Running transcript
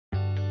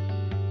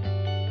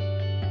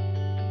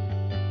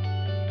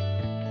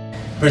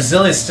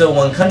Brazil is still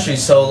one country,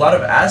 so a lot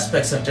of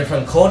aspects of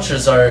different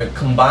cultures are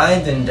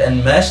combined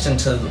and meshed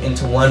into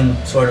one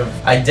sort of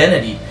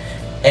identity.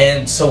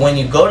 And so when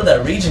you go to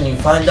that region, you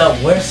find out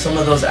where some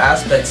of those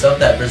aspects of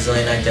that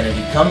Brazilian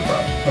identity come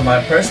from. From my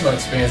personal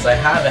experience, I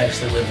have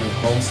actually lived with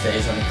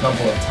homestays on a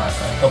couple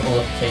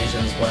of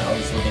occasions when I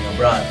was living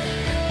abroad.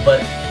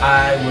 But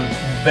I would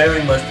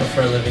very much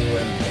prefer living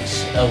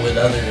with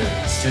other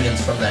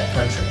students from that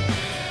country,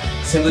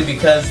 simply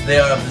because they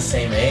are of the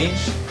same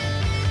age.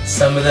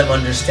 Some of them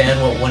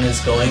understand what one is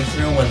going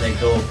through when they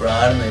go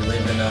abroad and they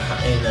live in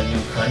a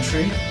new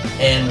country,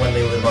 and when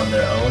they live on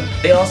their own.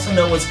 They also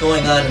know what's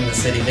going on in the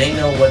city. They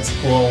know what's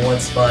cool,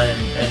 what's fun,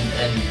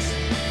 and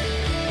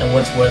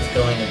what's worth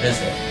going to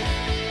visit.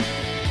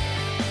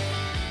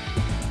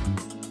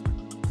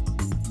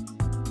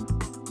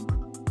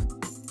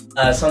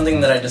 Something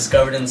that I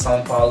discovered in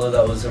São Paulo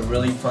that was a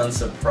really fun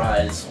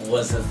surprise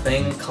was a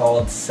thing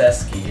called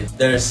Sesc.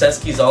 There are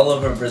Sescs all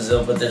over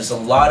Brazil, but there's a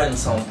lot in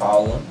São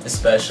Paulo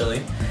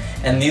especially.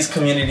 And these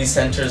community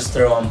centers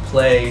throw on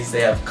plays,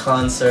 they have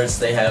concerts,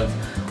 they have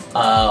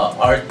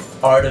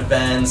art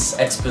events,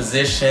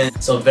 exposition.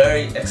 So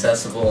very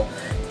accessible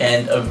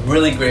and a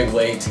really great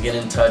way to get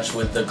in touch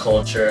with the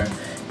culture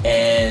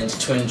and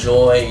to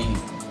enjoy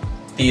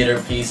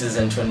theater pieces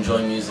and to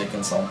enjoy music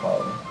in São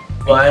Paulo.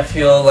 Do I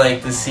feel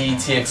like the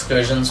CET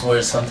excursions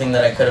were something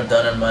that I could have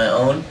done on my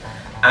own?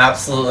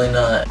 Absolutely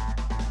not.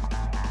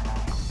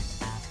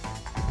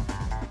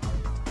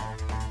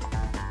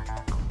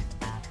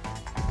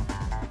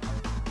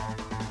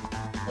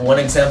 One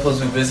example is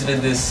we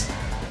visited this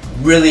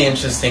really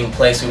interesting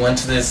place. We went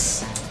to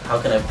this, how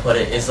can I put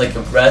it, it's like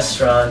a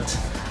restaurant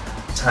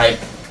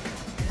type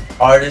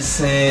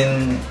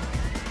artisan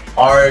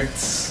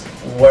arts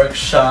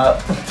workshop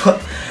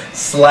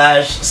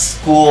slash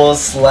school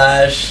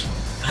slash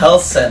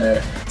health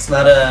center. It's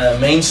not a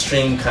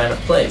mainstream kind of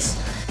place.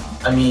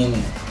 I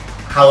mean,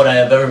 how would I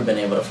have ever been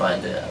able to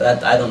find it?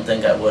 I don't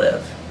think I would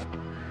have.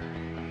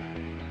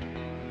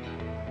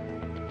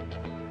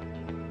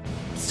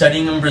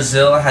 Studying in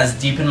Brazil has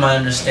deepened my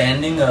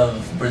understanding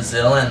of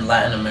Brazil and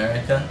Latin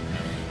America,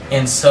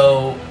 and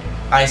so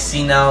I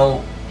see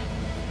now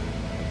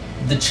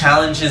the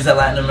challenges that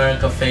Latin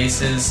America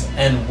faces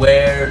and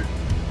where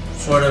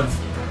sort of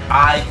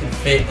I could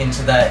fit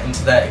into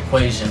that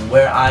equation,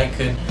 where I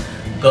could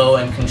go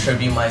and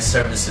contribute my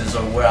services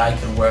or where I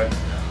could work